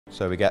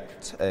So we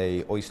get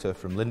a oyster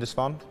from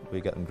Lindisfarne. We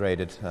get them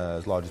graded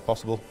as large as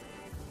possible.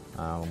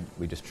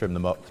 We just trim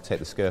them up, take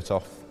the skirt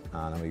off,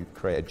 and then we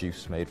create a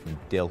juice made from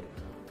dill,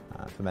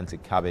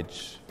 fermented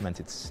cabbage,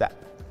 fermented sep,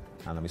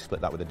 and then we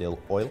split that with a dill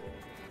oil.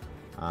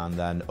 And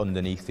then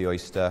underneath the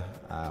oyster,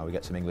 we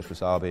get some English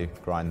wasabi,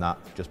 grind that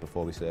just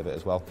before we serve it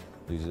as well.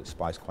 Loses its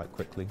spice quite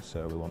quickly,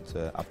 so we want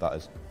to have that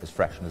as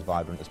fresh and as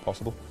vibrant as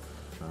possible.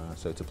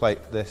 So to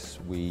plate this,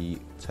 we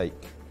take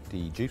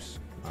the juice,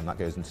 and that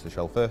goes into the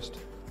shell first.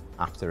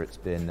 After it's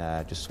been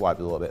just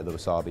swiped a little bit of the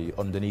wasabi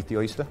underneath the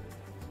oyster,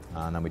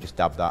 and then we just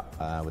dab that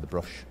with a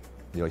brush,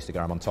 the oyster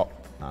garum on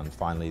top, and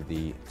finally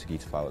the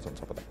teguita flowers on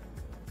top of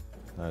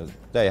that.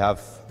 There you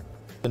have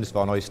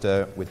Lindisfarne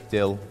oyster with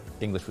dill,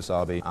 English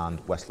wasabi and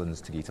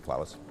Westland's teguita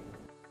flowers.